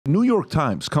New York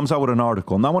Times comes out with an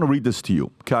article, and I want to read this to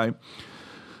you, okay?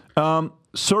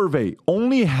 Survey,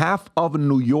 only half of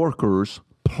New Yorkers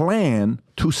plan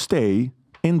to stay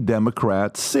in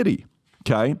Democrat City,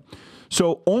 okay?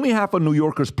 So only half of New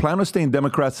Yorkers plan to stay in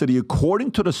Democrat City,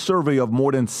 according to the survey of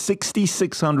more than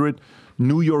 6,600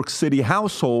 New York City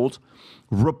households,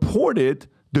 reported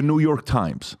the New York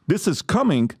Times. This is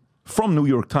coming from New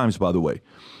York Times, by the way.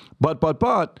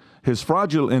 But his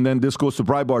fraudulent, and then this goes to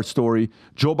Breitbart's story,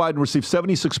 Joe Biden received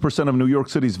 76% of New York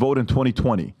City's vote in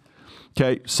 2020.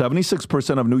 Okay,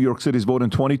 76% of New York City's vote in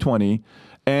 2020.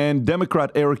 And Democrat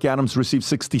Eric Adams received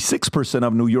 66%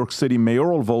 of New York City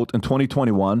mayoral vote in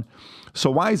 2021.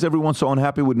 So why is everyone so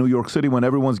unhappy with New York City when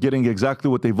everyone's getting exactly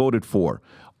what they voted for?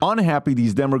 Unhappy,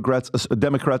 these Democrats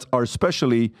are,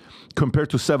 especially compared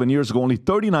to 7 years ago. Only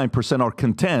 39% are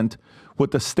content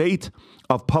with the state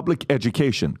of public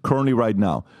education currently right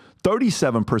now.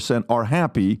 37% are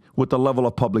happy with the level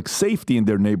of public safety in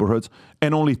their neighborhoods,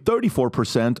 and only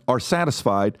 34% are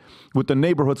satisfied with the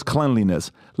neighborhood's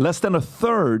cleanliness. Less than a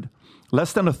third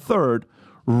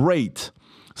rate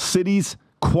cities'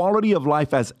 quality of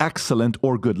life as excellent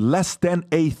or good. Less than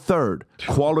a third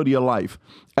quality of life,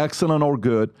 excellent or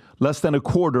good. Less than a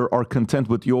quarter are content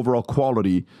with the overall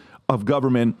quality of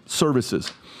government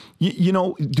services. You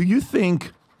know, do you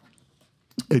think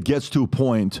it gets to a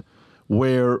point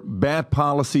where bad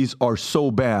policies are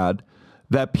so bad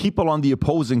that people on the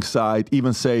opposing side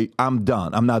even say, I'm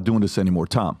done, I'm not doing this anymore?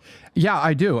 Tom? Yeah,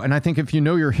 I do. And I think if you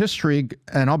know your history,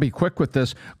 and I'll be quick with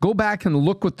this, go back and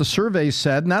look what the surveys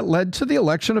said, and that led to the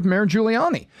election of Mayor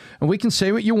Giuliani. And we can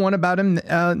say what you want about him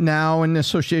now in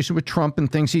association with Trump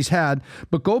and things he's had,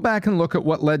 but go back and look at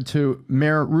what led to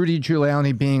Mayor Rudy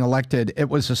Giuliani being elected. It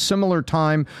was a similar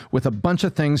time with a bunch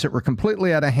of things that were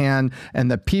completely out of hand, and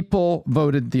the people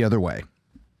voted the other way.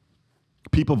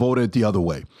 People voted the other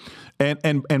way. And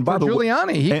by the way,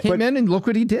 Giuliani, he came in and look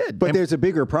what he did. But there's a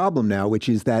bigger problem now, which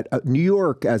is that New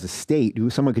York as a state,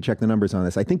 someone could check the numbers on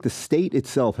this. I think the state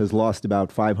itself has lost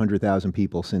about 500,000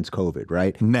 people since COVID,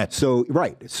 right? Net. So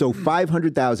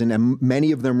 500,000, and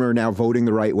many of them are now voting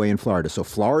the right way in Florida. So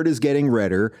Florida's getting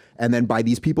redder, and then by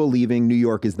these people leaving, New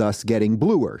York is thus getting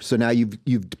bluer. So now you've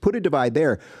put a divide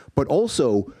there, but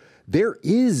also there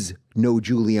is no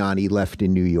Giuliani left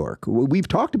in New York. We've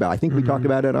talked about, I think we talked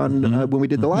about it on when we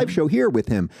did the live show here with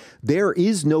him. There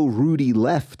is no Rudy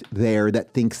left there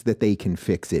that thinks that they can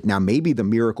fix it. Now, maybe the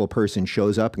miracle person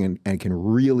shows up and can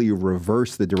really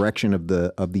reverse the direction of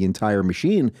the entire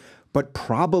machine, but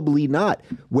probably not.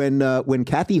 When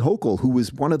Kathy Hochul, who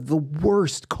was one of the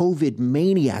worst COVID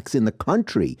maniacs in the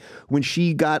country, when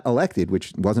she got elected,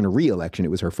 which wasn't a re-election,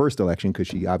 it was her first election because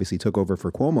she obviously took over for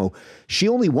Cuomo, she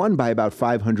only won by about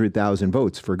 500,000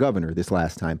 votes for governor this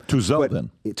last time. To Zeldin.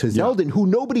 Zeldin, who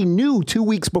nobody knew 2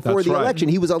 weeks before the election.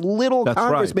 He was a little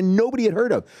congressman nobody had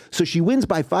heard of. So she wins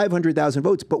by 500,000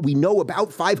 votes, but we know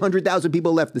about 500,000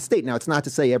 people left the state. Now, it's not to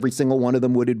say every single one of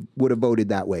them would have voted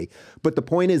that way. But the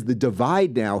point is, the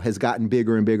divide now has gotten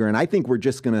bigger and bigger, and I think we're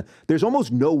just going to, there's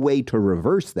almost no way to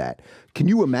reverse that. Can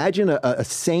you imagine a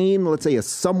sane, let's say a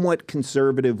somewhat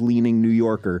conservative-leaning New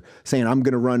Yorker saying, I'm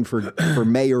going to run for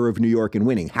mayor of New York and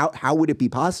winning? How would it be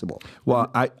possible? Well,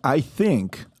 I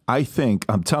think,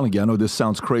 I'm telling you, I know this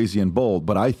sounds crazy and bold,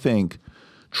 but I think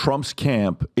Trump's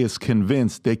camp is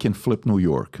convinced they can flip New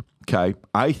York, okay?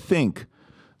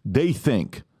 They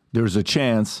think there's a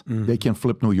chance they can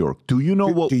flip New York. Do you know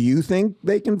what? Do you think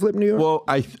they can flip New York? Well,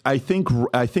 I think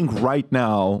right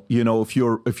now, you know, if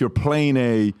you're playing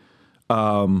a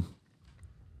game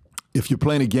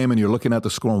and you're looking at the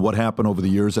score and what happened over the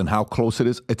years and how close it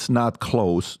is, it's not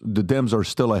close. The Dems are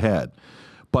still ahead.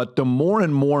 But the more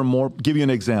and more, give you an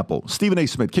example. Stephen A.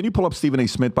 Smith. Can you pull up Stephen A.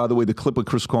 Smith, by the way, the clip with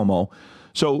Chris Cuomo?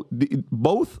 So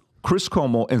both Chris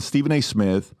Cuomo and Stephen A.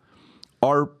 Smith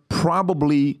are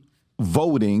probably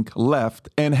voting left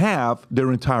and have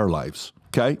their entire lives,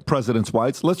 okay? President's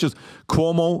wives. Let's just,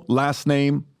 Cuomo, last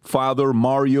name, father,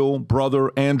 Mario,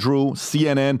 brother, Andrew,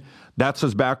 CNN. That's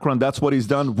his background. That's what he's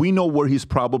done. We know where he's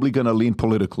probably going to lean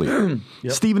politically.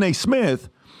 Yep. Stephen A. Smith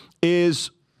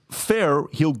is fair.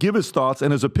 He'll give his thoughts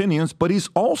and his opinions, but he's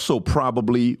also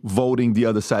probably voting the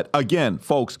other side. Again,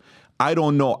 folks, I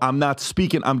don't know. I'm not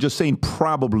speaking. I'm just saying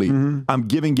probably. I'm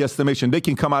giving guesstimation. They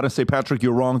can come out and say, Patrick,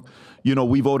 you're wrong. You know,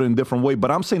 we voted in a different way. But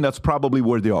I'm saying that's probably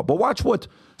where they are. But watch what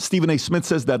Stephen A. Smith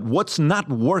says, that what's not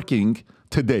working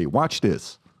today. Watch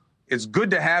this. It's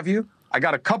good to have you. I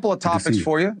got a couple of topics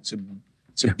for you. It's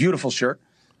a beautiful shirt.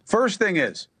 First thing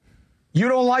is, you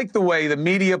don't like the way the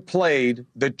media played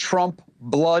the Trump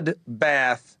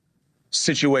bloodbath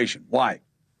situation. Why?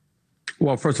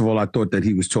 Well, first of all, I thought that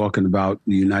he was talking about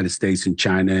the United States and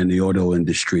China and the auto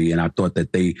industry, and I thought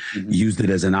that they used it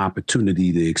as an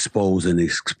opportunity to expose and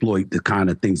exploit the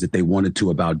kind of things that they wanted to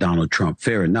about Donald Trump.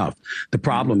 Fair enough. The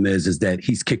problem is that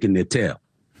he's kicking their tail.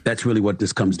 That's really what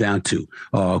this comes down to.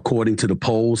 According to the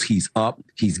polls, he's up,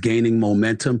 he's gaining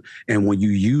momentum. And when you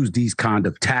use these kind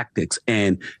of tactics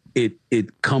and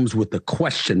it comes with a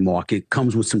question mark, it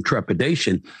comes with some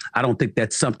trepidation, I don't think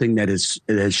that's something that has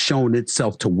shown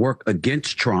itself to work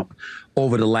against Trump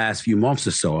over the last few months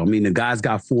or so. I mean, the guy's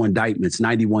got 4 indictments,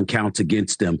 91 counts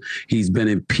against him. He's been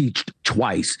impeached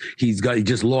twice. He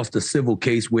just lost a civil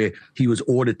case where he was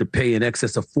ordered to pay in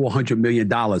excess of $400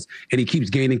 million. And he keeps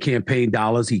gaining campaign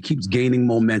dollars. He keeps gaining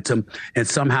momentum. And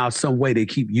somehow, some way, they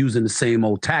keep using the same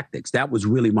old tactics. That was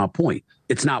really my point.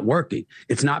 It's not working.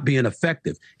 It's not being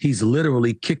effective. He's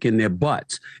literally kicking their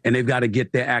butts, and they've got to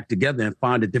get their act together and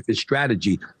find a different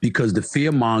strategy, because the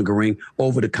fear mongering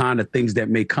over the kind of things that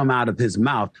may come out of his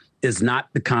mouth is not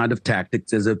the kind of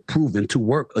tactics that have proven to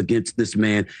work against this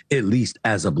man, at least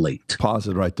as of late. Pause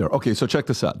it right there. Okay, so check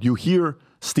this out. You hear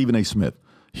Stephen A. Smith.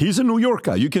 He's a New York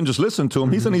guy. You can just listen to him.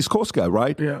 He's an East Coast guy,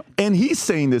 right? Yeah. And he's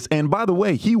saying this. And by the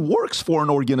way, he works for an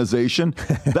organization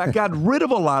that got rid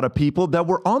of a lot of people that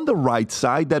were on the right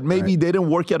side that maybe they didn't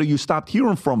work out or you stopped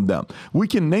hearing from them. We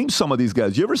can name some of these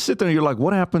guys. You ever sit there and you're like,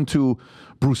 what happened to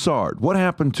Broussard? What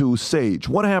happened to Sage?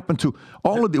 What happened to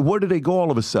all of the, where did they go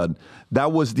all of a sudden?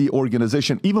 That was the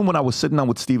organization. Even when I was sitting down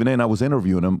with Stephen A. and I was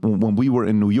interviewing him when we were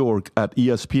in New York at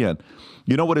ESPN,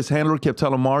 you know what his handler kept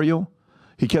telling Mario?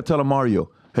 He kept telling Mario,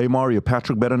 hey, Mario,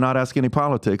 Patrick better not ask any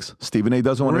politics. Stephen A.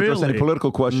 doesn't want to address any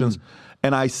political questions.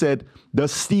 And I said,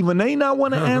 does Stephen A. not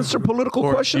want to answer political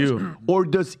questions? Or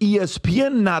does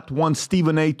ESPN not want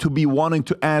Stephen A. to be wanting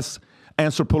to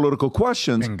answer political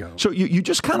questions? Bingo. So you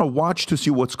just kind of watch to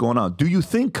see what's going on. Do you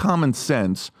think common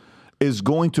sense is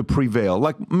going to prevail?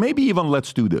 Like, maybe even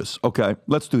let's do this, okay?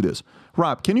 Let's do this.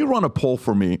 Rob, can you run a poll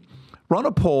for me? Run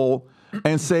a poll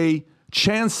and say,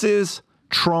 chances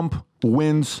Trump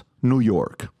wins New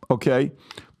York, okay?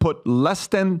 Put less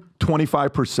than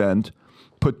 25%,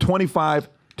 put 25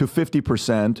 to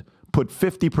 50%, put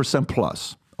 50%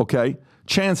 plus, okay?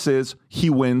 Chances he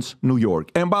wins New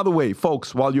York. And by the way,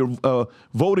 folks, while you're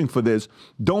voting for this,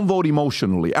 don't vote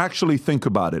emotionally. Actually think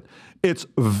about it. It's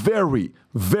very,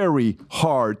 very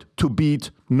hard to beat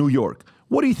New York.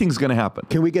 What do you think is going to happen?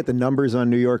 Can we get the numbers on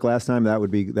New York last time? That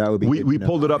would be. We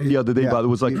pulled it up the other day, but it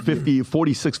was like 50,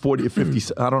 46, 40,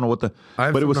 50. I don't know what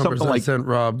but it was something like. I sent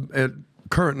Rob at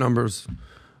current numbers.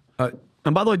 And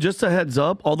by the way, just a heads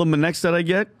up, all the connects that I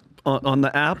get on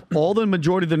the app, all the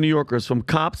majority of the New Yorkers, from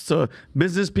cops to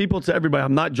business people to everybody,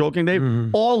 I'm not joking, Dave,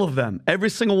 all of them, every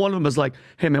single one of them is like,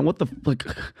 hey man, what the, like,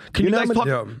 can you guys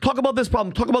talk about this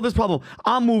problem? Talk about this problem.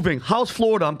 I'm moving. How's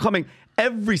Florida? I'm coming.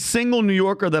 Every single New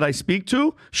Yorker that I speak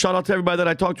to, shout out to everybody that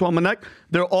I talk to on my neck,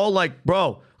 they're all like,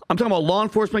 bro, I'm talking about law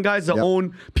enforcement guys that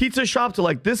own pizza shops. Are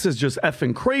like, this is just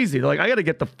effing crazy. They're like, I got to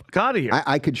get the fuck out of here.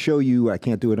 I could show you, I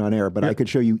can't do it on air, but I could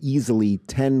show you easily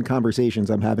 10 conversations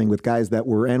I'm having with guys that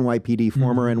were NYPD,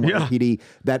 former NYPD,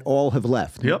 that all have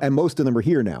left. And most of them are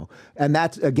here now. And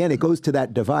that's, again, it goes to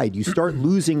that divide. You start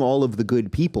losing all of the good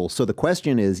people. So the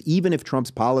question is, even if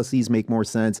Trump's policies make more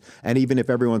sense, and even if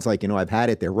everyone's like, you know, I've had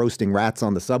it, they're roasting rats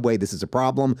on the subway, this is a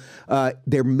problem,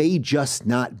 there may just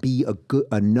not be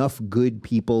enough good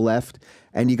people left.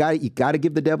 And you got to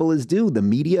give the devil his due. The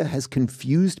media has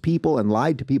confused people and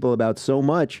lied to people about so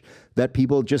much that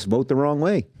people just vote the wrong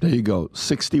way. There you go,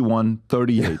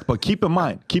 61-38. But keep in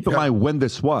mind when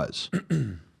this was.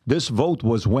 This vote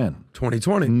was when?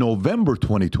 2020. November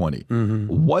 2020.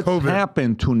 What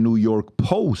happened to New York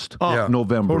post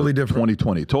November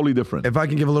 2020? Totally different. If I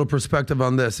can give a little perspective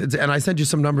on this, and I sent you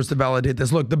some numbers to validate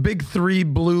this. Look, the big 3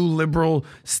 blue liberal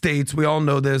states, we all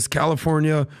know this,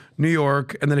 California, New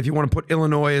York, and then if you want to put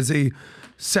Illinois as a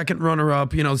second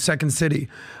runner-up, you know, second city.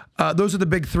 Those are the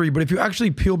big 3. But if you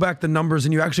actually peel back the numbers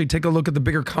and you actually take a look at the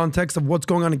bigger context of what's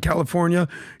going on in California,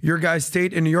 your guys'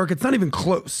 state, in New York, it's not even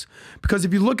close. Because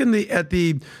if you look at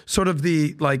the sort of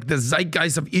the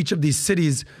zeitgeist of each of these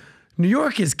cities, New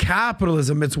York is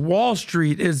capitalism. It's Wall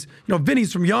Street. Is, you know,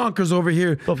 Vinny's from Yonkers over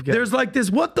here. There's like this,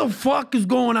 what the fuck is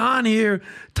going on here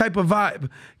type of vibe.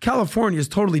 California is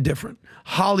totally different.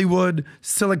 Hollywood,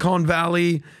 Silicon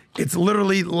Valley, it's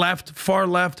literally left, far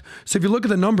left. So if you look at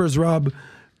the numbers, Rob,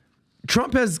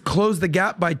 Trump has closed the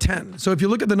gap by 10. So if you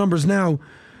look at the numbers now,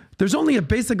 there's only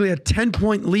basically a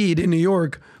 10-point lead in New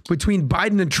York between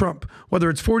Biden and Trump, whether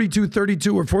it's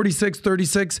 42-32 or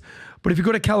 46-36. But if you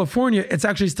go to California, it's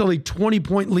actually still a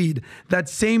 20-point lead. That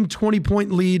same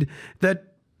 20-point lead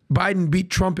that Biden beat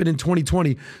Trump in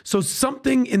 2020. So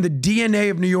something in the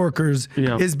DNA of New Yorkers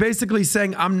is basically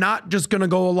saying, I'm not just going to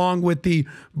go along with the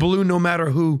blue no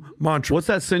matter who mantra. What's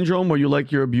that syndrome where you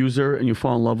like your abuser and you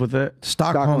fall in love with it?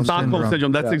 Stockholm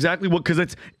syndrome. That's exactly what, because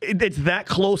it's that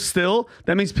close still.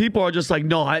 That means people are just like,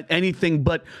 no, anything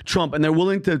but Trump. And they're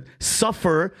willing to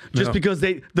suffer just because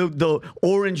the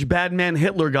orange bad man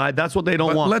Hitler guy, that's what they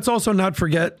don't want. Let's also not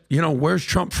forget, where's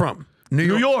Trump from?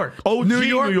 New York. OG New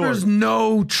Yorkers New York.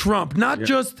 know Trump, not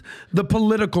just the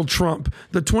political Trump,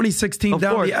 the 2016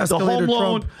 down the escalator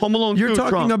Trump. Home Alone You're 2 talking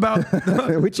Trump.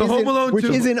 about which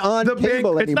isn't on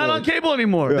cable anymore. It's not on cable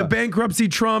anymore. The bankruptcy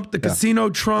Trump, the casino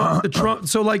Trump, the Trump.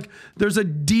 So there's a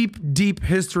deep, deep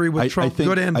history with Trump,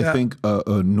 good and bad. I think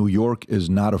New York is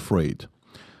not afraid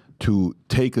to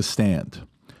take a stand,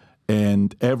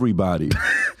 and everybody.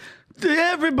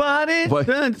 Everybody.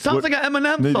 Sounds like an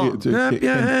Eminem song.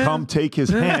 Can come take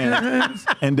his hand,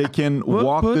 and they can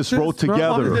walk this road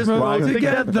together,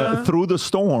 through the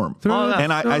storm.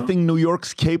 And I think New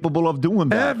York's capable of doing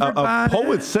that. A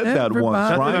poet said that once,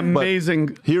 That's right? an amazing.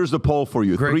 But here's the poll for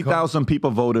you. 3,000 people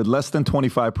voted, less than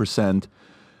 25%.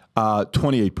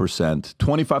 28%,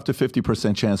 25 to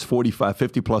 50% chance, 45,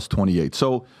 50 plus 28.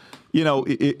 So,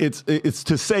 it's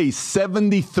to say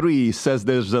 73 says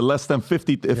there's a less than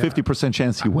 50%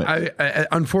 chance he wins.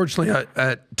 Unfortunately,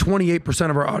 28%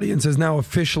 of our audience is now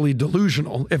officially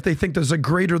delusional if they think there's a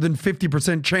greater than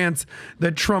 50% chance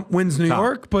that Trump wins New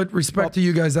York. But respect to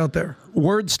you guys out there.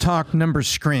 Words talk, numbers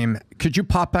scream. Could you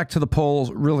pop back to the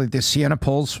polls, really the Siena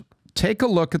polls? Take a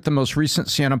look at the most recent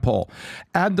Siena poll.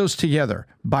 Add those together.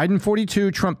 Biden 42,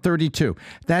 Trump 32.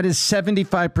 That is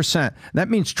 75%. That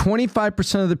means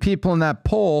 25% of the people in that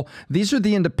poll, these are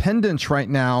the independents right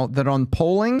now that on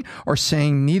polling are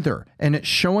saying neither. And it's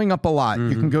showing up a lot.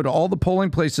 You can go to all the polling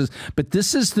places, but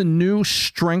this is the new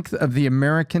strength of the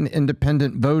American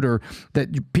independent voter,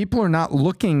 that people are not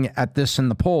looking at this in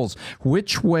the polls.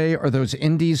 Which way are those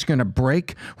indies going to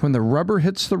break when the rubber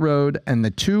hits the road and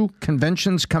the two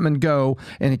conventions come and go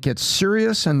and it gets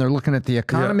serious and they're looking at the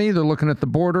economy, they're looking at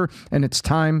the border, and it's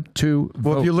time to vote.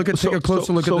 Well, if you take a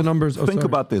closer look at the numbers. Think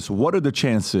about this. What are the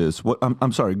chances?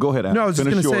 I'm sorry. Go ahead, Adam. No, I was just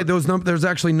going to say there's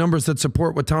actually numbers that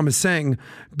support what Tom is saying.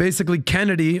 Basically,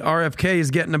 Kennedy, RFK,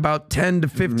 is getting about 10 to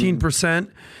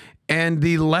 15%, and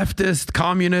the leftist,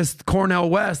 communist Cornel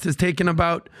West is taking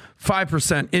about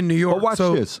 5% in New York. But watch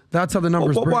this. That's how the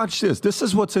numbers break. Watch this. This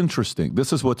is what's interesting.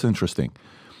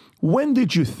 When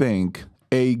did you think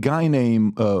a guy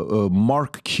named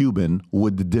Mark Cuban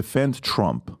would defend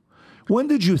Trump? When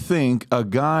did you think a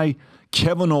guy,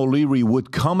 Kevin O'Leary,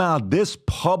 would come out this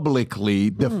publicly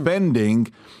defending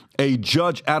a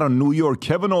judge out of New York?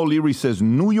 Kevin O'Leary says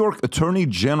New York Attorney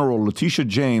General Letitia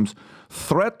James'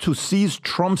 threat to seize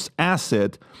Trump's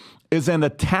asset is an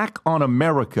attack on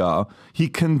America. He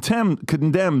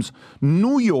condemns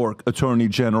New York Attorney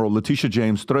General Letitia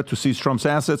James' threat to seize Trump's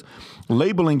assets,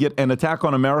 labeling it an attack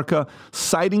on America,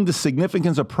 citing the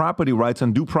significance of property rights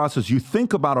and due process. You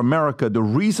think about America, the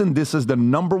reason this is the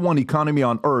 #1 economy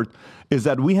on earth is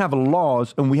that we have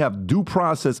laws and we have due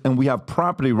process and we have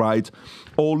property rights.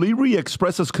 O'Leary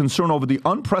expresses concern over the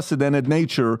unprecedented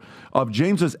nature of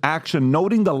James's action,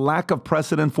 noting the lack of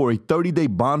precedent for a 30-day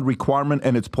bond requirement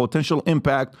and its potential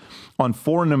impact on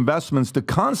foreign investments. The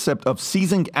concept of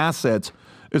seizing assets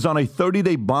is on a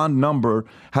 30-day bond number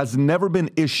has never been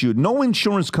issued. No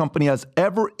insurance company has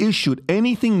ever issued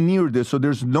anything near this, so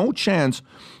there's no chance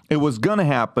it was going to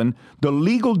happen. The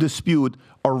legal dispute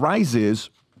arises.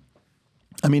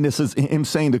 I mean, this is him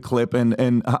saying the clip,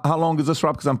 and how long is this,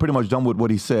 Rob? Because I'm pretty much done with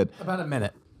what he said. About a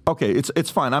minute. Okay,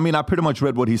 it's fine. I mean, I pretty much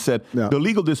read what he said. Yeah. The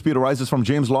legal dispute arises from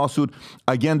James' lawsuit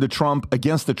against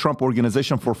the Trump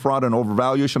Organization for fraud and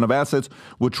overvaluation of assets,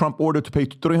 with Trump ordered to pay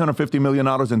 $350 million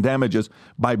in damages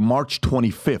by March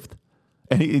 25th.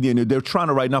 And they're trying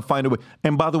to right now find a way.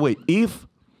 And by the way, if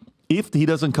he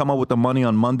doesn't come up with the money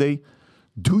on Monday,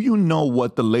 do you know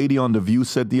what the lady on The View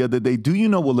said the other day? Do you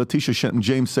know what Letitia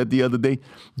James said the other day?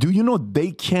 Do you know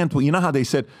they can't, you know how they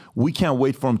said, we can't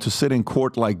wait for him to sit in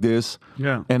court like this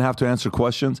and have to answer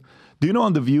questions? Do you know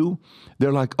on The View,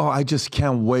 they're like, oh, I just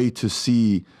can't wait to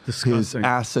see his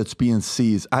assets being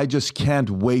seized. I just can't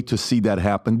wait to see that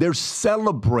happen. They're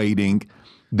celebrating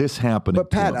this happening.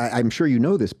 But Pat, I'm sure you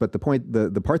know this, but the part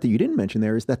that you didn't mention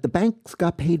there is that the banks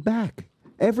got paid back.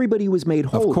 Everybody was made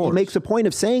whole. Of course. He makes a point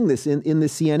of saying this in the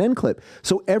CNN clip.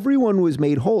 So everyone was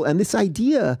made whole. And this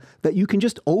idea that you can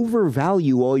just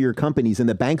overvalue all your companies and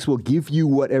the banks will give you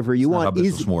whatever you want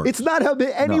it's not how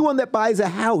anyone that buys a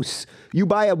house, you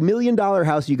buy $1 million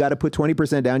house, you got to put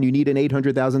 20% down. You need an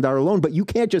 $800,000 loan, but you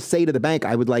can't just say to the bank,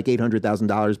 I would like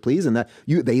 $800,000, please. And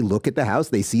they look at the house,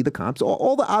 they see the comps,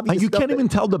 all the obvious and you stuff can't even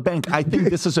tell the bank, I think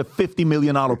this is a $50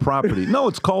 million property. No,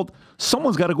 it's called,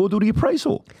 someone's got to go do the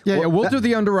appraisal. Yeah, we'll do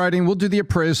the underwriting. We'll do the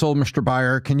appraisal, Mr.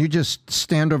 Buyer. Can you just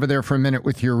stand over there for a minute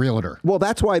with your realtor? Well,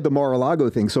 that's why the Mar-a-Lago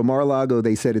thing. So Mar-a-Lago,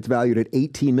 they said it's valued at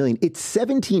 $18 million. It's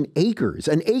 17 acres.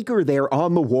 An acre there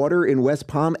on the water in West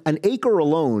Palm, an acre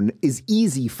alone is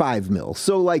easy $5 million.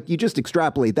 So like you just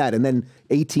extrapolate that, and then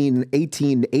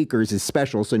 18 acres is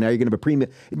special. So now you're going to have a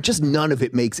premium. Just none of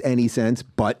it makes any sense,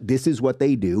 but this is what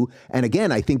they do. And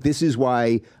again, I think this is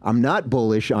why I'm not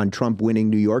bullish on Trump winning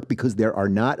New York, because there are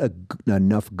not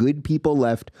enough good people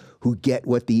left who get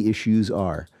what the issues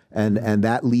are. And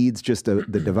that leads just the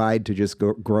divide to just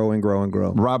grow and grow and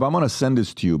grow. Rob, I'm going to send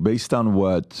this to you based on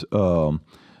what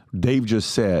Dave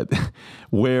just said,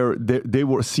 where they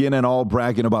were CNN all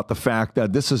bragging about the fact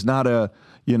that this is not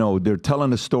they're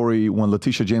telling a story when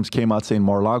Letitia James came out saying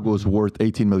Mar-a-Lago is worth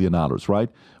 $18 million, right?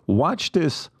 Watch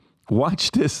this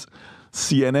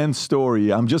CNN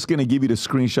story. I'm just going to give you the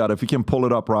screenshot. If you can pull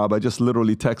it up, Rob, I just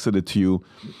literally texted it to you.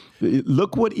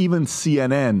 Look what even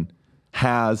CNN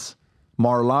has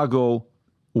Mar-a-Lago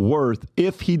worth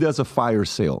if he does a fire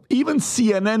sale. Even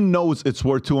CNN knows it's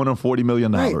worth $240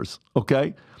 million, right.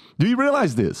 Okay? Do you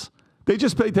realize this? They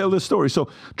just tell this story. So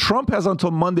Trump has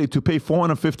until Monday to pay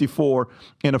 $454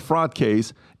 in a fraud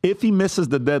case. If he misses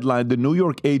the deadline, the New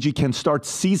York AG can start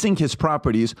seizing his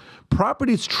properties.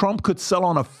 Properties Trump could sell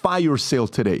on a fire sale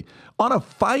today. On a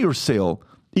fire sale,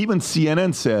 even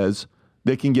CNN says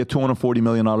they can get $240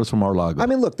 million from Mar-a-Lago. I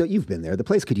mean, look, you've been there. The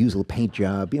place could use a paint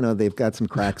job. They've got some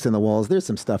cracks in the walls. There's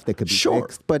some stuff that could be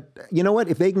fixed. But you know what?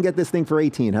 If they can get this thing for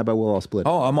 18, how about we'll all split it?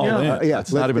 Oh, I'm all in.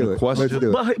 It's not even a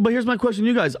question. But here's my question,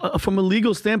 you guys. From a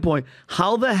legal standpoint,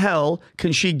 how the hell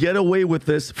can she get away with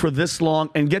this for this long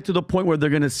and get to the point where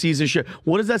they're going to seize and shit?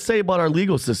 What does that say about our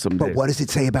legal system, Dave? But what does it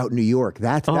say about New York?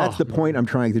 That's the point I'm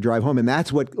trying to drive home. And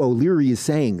that's what O'Leary is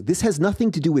saying. This has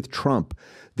nothing to do with Trump.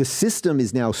 The system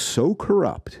is now so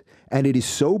corrupt. And it is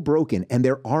so broken, and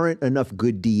there aren't enough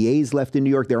good DAs left in New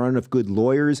York. There aren't enough good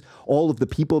lawyers. All of the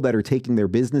people that are taking their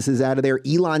businesses out of there.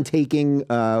 Elon taking,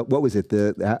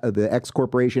 the X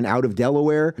Corporation out of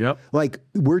Delaware. Yep. Like,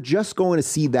 we're just going to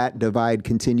see that divide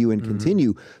continue and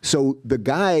continue. So the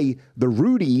guy, the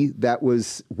Rudy that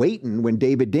was waiting when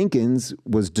David Dinkins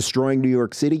was destroying New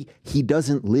York City, he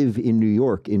doesn't live in New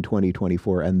York in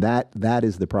 2024, and that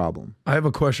is the problem. I have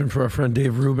a question for our friend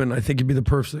Dave Rubin. I think he'd be the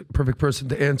perfect person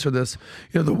to answer this.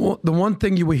 The one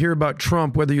thing you would hear about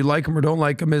Trump, whether you like him or don't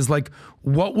like him, is like,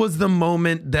 what was the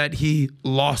moment that he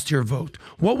lost your vote?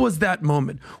 What was that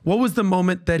moment? What was the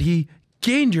moment that he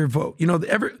gained your vote?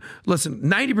 Listen,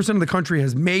 90% of the country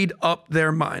has made up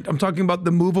their mind. I'm talking about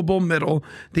the movable middle,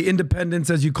 the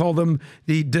independents, as you call them,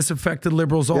 the disaffected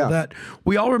liberals, all that.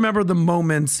 We all remember the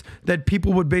moments that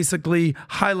people would basically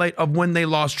highlight of when they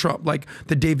lost Trump, like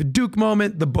the David Duke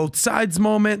moment, the both sides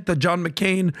moment, the John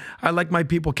McCain, I like my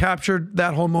people captured,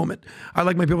 that whole moment. I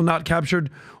like my people not captured.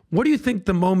 What do you think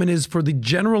the moment is for the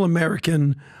general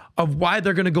American of why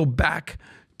they're going to go back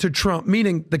to Trump,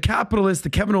 meaning the capitalists, the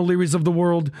Kevin O'Learys of the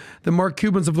world, the Mark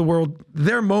Cubans of the world?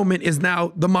 Their moment is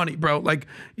now the money, bro. Like,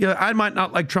 I might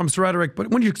not like Trump's rhetoric,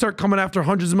 but when you start coming after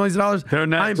hundreds of millions of dollars, they're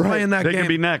next. I'm playing that game. They can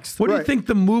be next. What do you think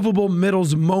the movable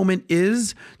middle's moment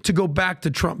is to go back to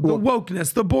Trump? The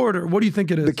wokeness, the border. What do you think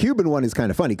it is? The Cuban one is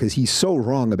kind of funny because he's so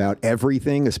wrong about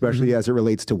everything, especially as it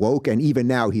relates to woke. And even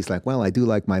now he's like, well, I do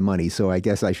like my money, so I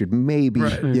guess I should maybe,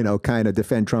 kind of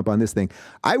defend Trump on this thing.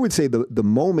 I would say the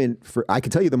moment I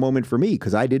can tell you the moment for me,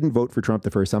 because I didn't vote for Trump the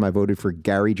first time. I voted for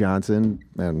Gary Johnson,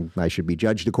 and I should be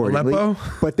judged accordingly. Aleppo?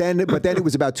 But then it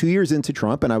was about 2 years into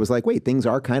Trump, and I was like, wait, things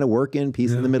are kind of working.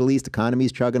 Peace in the Middle East,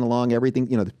 economy's chugging along, everything,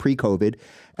 pre-COVID.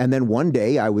 And then one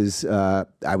day I was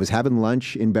having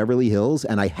lunch in Beverly Hills,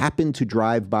 and I happened to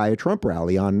drive by a Trump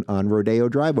rally on Rodeo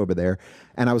Drive over there.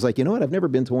 And I was like, you know what? I've never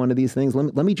been to one of these things.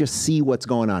 Let me just see what's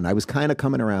going on. I was kind of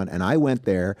coming around, and I went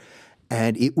there.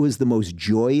 And it was the most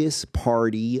joyous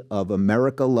party of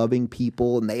America-loving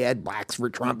people. And they had blacks for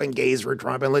Trump and gays for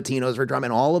Trump and Latinos for Trump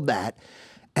and all of that.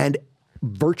 And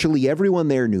virtually everyone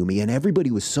there knew me. And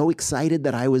everybody was so excited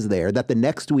that I was there that the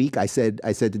next week I said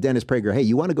to Dennis Prager, hey,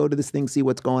 you want to go to this thing, see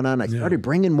what's going on? I started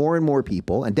bringing more and more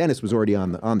people. And Dennis was already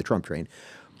on the Trump train.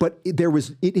 but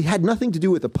it had nothing to do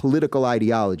with a political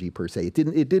ideology per se.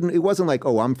 It wasn't like,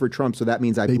 oh, I'm for Trump, so that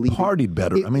means I believe. They partied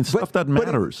better. Stuff that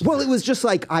matters. Well, it was just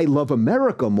like, I love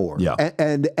America more. Yeah.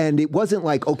 And it wasn't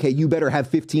like, okay, you better have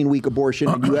 15-week abortion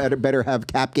and you better have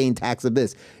cap gain tax of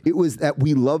this. It was that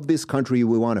we love this country,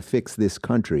 we want to fix this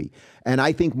country. And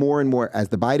I think more and more, as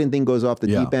the Biden thing goes off the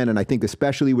deep end, and I think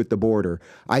especially with the border,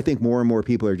 I think more and more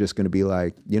people are just going to be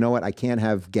like, you know what, I can't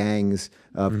have gangs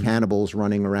of cannibals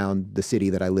running around the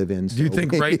city that I live in. So do you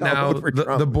think right now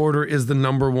the border is the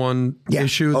number one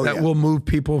issue that will move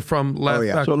people from left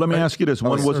back? So let me ask you this.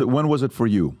 When was it for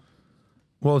you?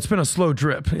 Well, it's been a slow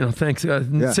drip. Thanks.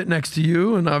 Sit next to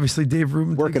you, and obviously Dave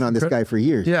Rubin. Working on this guy for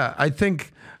years. Yeah, I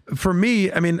think for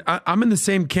me, I'm in the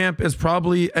same camp as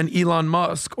probably an Elon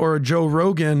Musk or a Joe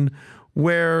Rogan,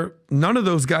 where none of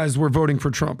those guys were voting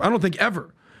for Trump. I don't think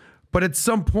ever. But at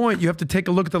some point, you have to take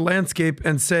a look at the landscape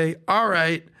and say, all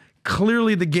right,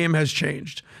 clearly the game has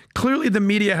changed. Clearly the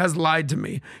media has lied to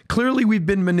me. Clearly we've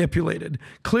been manipulated.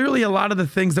 Clearly a lot of the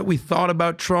things that we thought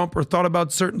about Trump or thought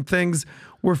about certain things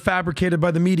were fabricated by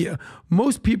the media.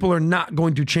 Most people are not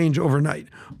going to change overnight.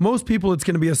 Most people, it's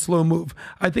going to be a slow move.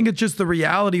 I think it's just the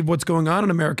reality of what's going on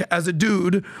in America. As a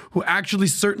dude who actually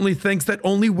certainly thinks that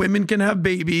only women can have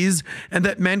babies and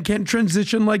that men can't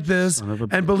transition like this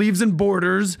and believes in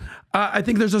borders, I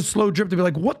think there's a slow drip to be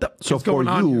like, what the is going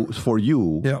on here? For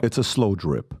you, it's a slow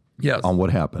drip on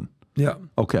what happened. Yeah.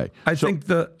 Okay. I think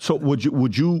So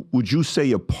would you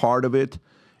say a part of it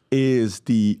is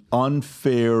the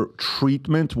unfair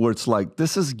treatment where it's like,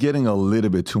 this is getting a little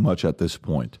bit too much at this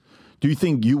point? Do you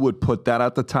think you would put that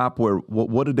at the top where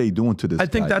what are they doing to this I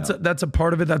think that's a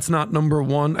part of it. That's not number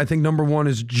one. I think number one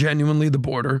is genuinely the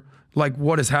border. Like,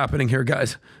 what is happening here,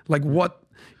 guys? Like, what,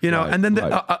 and then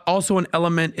also an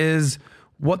element is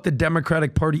what the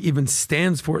Democratic Party even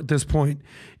stands for at this point.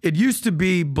 It used to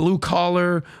be blue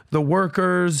collar, the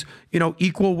workers,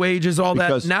 equal wages, all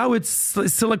that. Now it's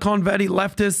Silicon Valley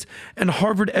leftists and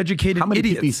Harvard educated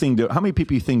idiots. How many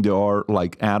people think there are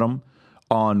like Adam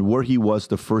on where he was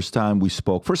the first time we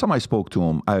spoke? First time I spoke to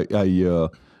him,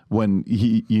 when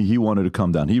he wanted to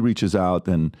come down, he reaches out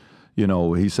and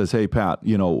he says, "Hey Pat,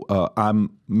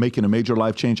 I'm making a major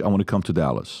life change. I want to come to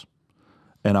Dallas.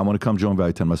 And I want to come join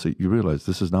Valuetainment." I say, you realize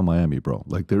this is not Miami, bro.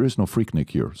 Like, there is no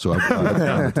Freaknik here. So I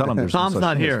tell him there's Tom's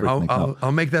not here.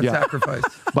 I'll make that sacrifice.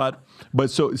 But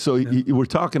we're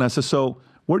talking. I said, so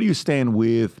where do you stand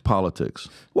with politics?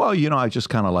 Well, I just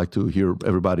kind of like to hear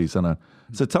everybody's. And I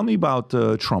said, tell me about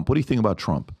Trump. What do you think about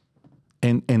Trump?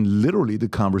 And literally the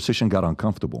conversation got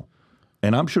uncomfortable.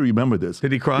 And I'm sure you remember this.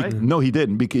 Did he cry? No, he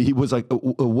didn't, because he was like,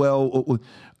 why?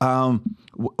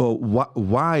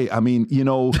 I mean,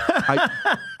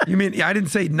 You mean I didn't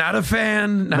say not a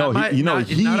fan? Not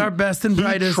our best and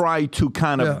brightest. He tried to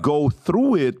kind of go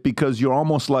through it because you're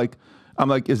almost like, I'm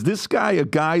like, is this guy a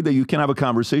guy that you can have a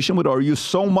conversation with, or are you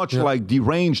so much like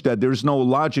deranged that there's no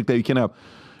logic that you can have?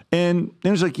 And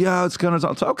then he's like, yeah, it's kind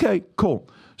of okay, cool,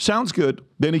 sounds good.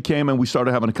 Then he came and we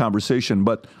started having a conversation,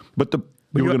 but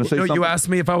you were going to say something? You asked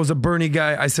me if I was a Bernie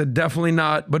guy. I said definitely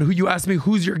not. But you asked me,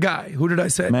 who's your guy? Who did I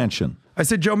say? Manchin. I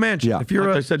said Joe Manchin. Yeah. If you're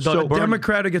a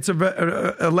Democrat who gets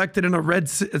elected in a red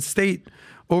state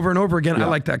over and over again, I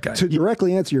like that guy. To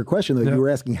directly answer your question, though, you were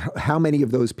asking how many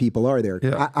of those people are there.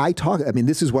 Yeah.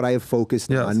 This is what I have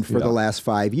focused on for the last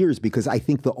 5 years, because I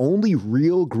think the only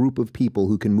real group of people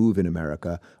who can move in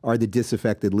America are the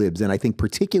disaffected libs. And I think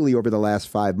particularly over the last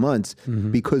 5 months,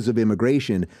 because of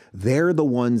immigration, they're the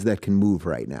ones that can move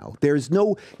right now. There's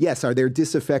no, are there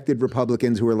disaffected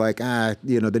Republicans who are like,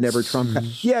 the never Trump guy?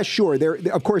 Yeah, sure.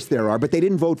 Of course there are, but they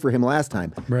didn't vote for him last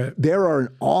time. Right. There are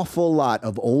an awful lot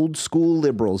of old school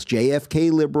liberals,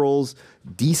 JFK liberals,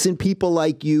 decent people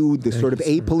like you, the sort of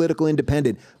apolitical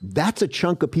independent. That's a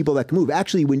chunk of people that can move.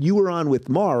 Actually, when you were on with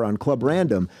Maher on Club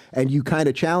Random and you kind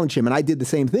of challenged him, and I did the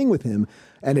same thing with him,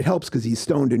 and it helps because he's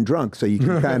stoned and drunk, so you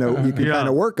can kind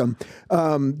of work him.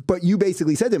 But you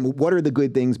basically said to him, what are the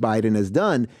good things Biden has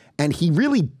done? And he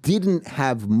really didn't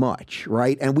have much,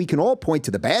 right? And we can all point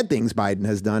to the bad things Biden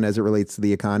has done as it relates to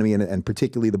the economy and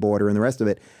particularly the border and the rest of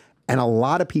it. And a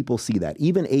lot of people see that.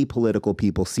 Even apolitical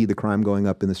people see the crime going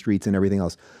up in the streets and everything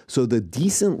else. So the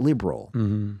decent liberal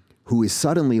who is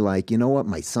suddenly like, you know what,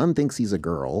 my son thinks he's a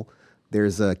girl.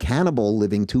 There's a cannibal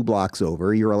living 2 blocks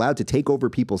over. You're allowed to take over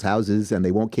people's houses and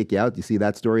they won't kick you out. You see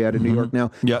that story out of New York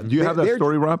now? Yeah. Do you have that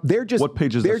story, Rob? What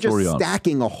page is that story on? They're just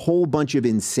stacking a whole bunch of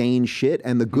insane shit.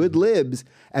 And the good libs,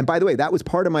 and by the way, that was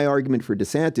part of my argument for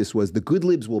DeSantis, was the good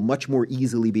libs will much more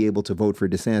easily be able to vote for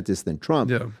DeSantis than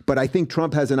Trump. Yeah. But I think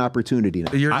Trump has an opportunity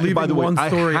now. You're leaving by the way, one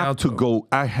story I have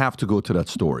to go to that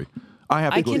story.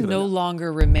 I can no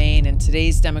longer remain in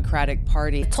today's Democratic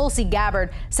Party. Tulsi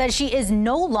Gabbard says she is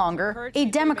no longer a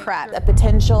Democrat. A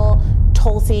potential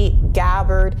Tulsi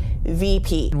Gabbard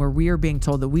VP. Where we are being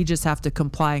told that we just have to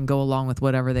comply and go along with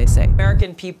whatever they say.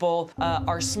 American people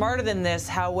are smarter than this.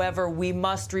 However, we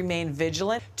must remain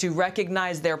vigilant to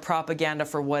recognize their propaganda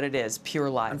for what it is, pure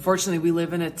lie. Unfortunately, we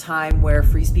live in a time where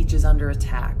free speech is under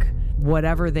attack.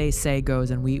 Whatever they say goes,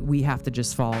 and we have to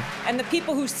just follow. And the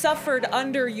people who suffered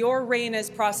under your reign as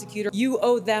prosecutor, you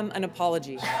owe them an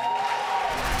apology.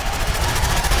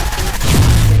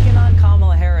 Taking on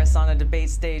Kamala Harris on a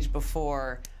debate stage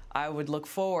before, I would look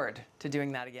forward to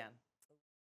doing that again.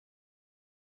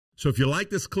 So if you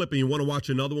like this clip and you want to watch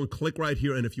another one, click right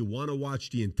here. And if you want to watch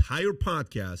the entire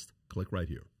podcast, click right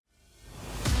here.